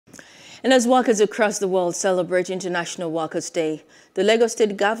And as workers across the world celebrate International Workers' Day, the Lagos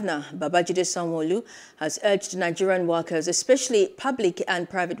State Governor, Babajide Sanwo-Olu, has urged Nigerian workers, especially public and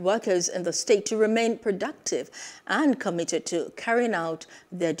private workers in the state, to remain productive and committed to carrying out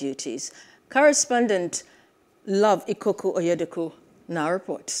their duties. Correspondent Love Ikoku Oyedeku now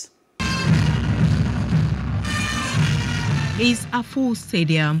reports. It's a full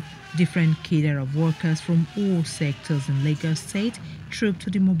stadium. Different cadre of workers from all sectors in Lagos State trooped to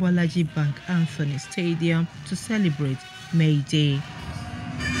the Mobolaji Bank Anthony Stadium to celebrate May Day.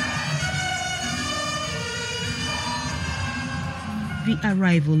 The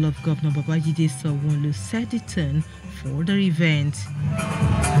arrival of Governor Babajide Sanwo-Olu set the tone for the event.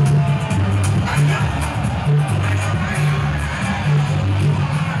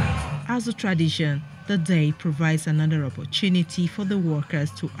 As a tradition, the day provides another opportunity for the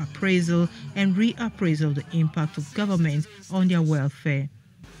workers to appraisal and reappraisal the impact of government on their welfare.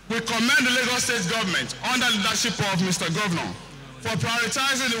 We commend the Lagos State government under the leadership of Mr. Governor for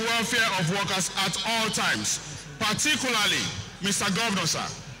prioritizing the welfare of workers at all times, particularly Mr. Governor, sir.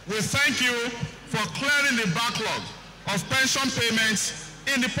 We thank you for clearing the backlog of pension payments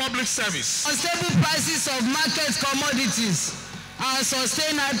in the public service. Unstable prices of market commodities and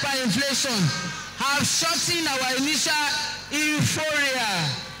sustained hyperinflation have shortened our initial euphoria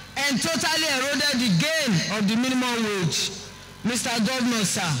and totally eroded the gain of the minimum wage. Mr. Governor,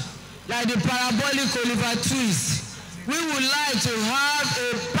 sir, like the parabolic Oliver twist, we would like to have a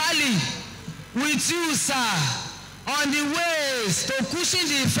parley with you, sir, on the ways to cushion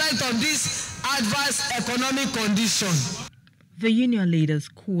the effect of this adverse economic condition. The union leaders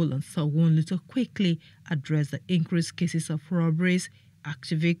called on Sanwo-Olu to quickly address the increased cases of robberies,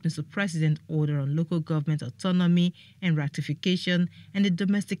 activate Mr. President's order on local government autonomy and ratification, and the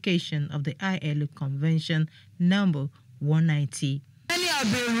domestication of the ILO Convention number 190. Many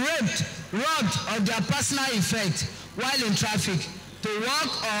have been robbed of their personal effect while in traffic, to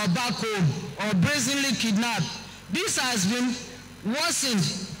work or back home, or brazenly kidnapped. This has been worsened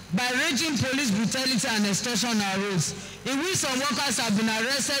by raging police brutality and extortion arrests, in which some workers have been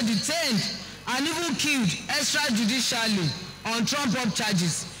arrested, detained, and even killed extrajudicially on trump-up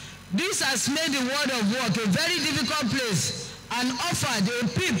charges. This has made the world of work a very difficult place and offered a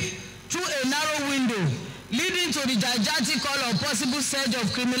peep through a narrow window, leading to the gigantic call of possible surge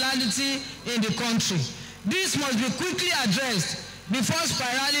of criminality in the country. This must be quickly addressed before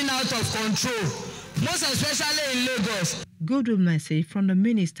spiraling out of control, most especially in Lagos. Goodwill message from the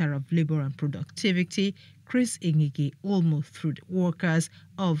Minister of Labour and Productivity, Chris Ingige, almost threw the workers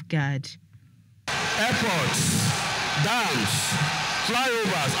off guard. Airports, dams,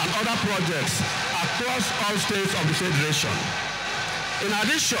 flyovers and other projects across all states of the federation. In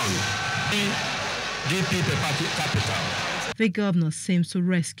addition, GP per capita. The governor seems to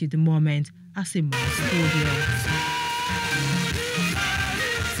rescue the moment as a mass podium.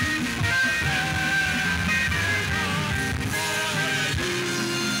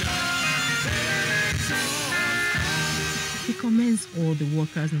 He commends all the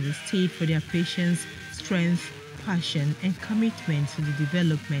workers in the state for their patience, strength, passion and commitment to the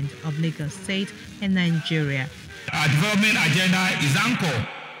development of Lagos State and Nigeria. Our development agenda is anchored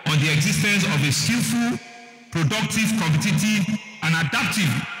on the existence of a skillful, productive, competitive and adaptive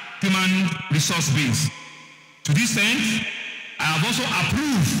human resource base. To this end, I have also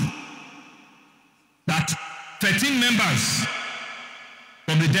approved that 13 members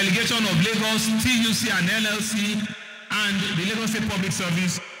from the delegation of Lagos, TUC and LLC and the Lagos State Public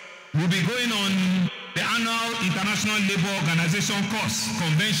Service will be going on the annual International Labour Organization course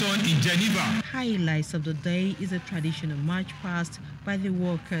convention in Geneva. Highlights of the day is a traditional march past by the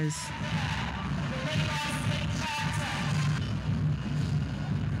workers.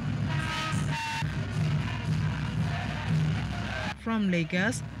 From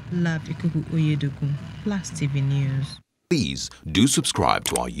Lagos, Love Ikoku Oyedeku, Plus TV News. Please do subscribe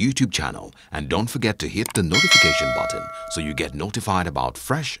to our YouTube channel and don't forget to hit the notification button so you get notified about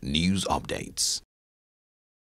fresh news updates.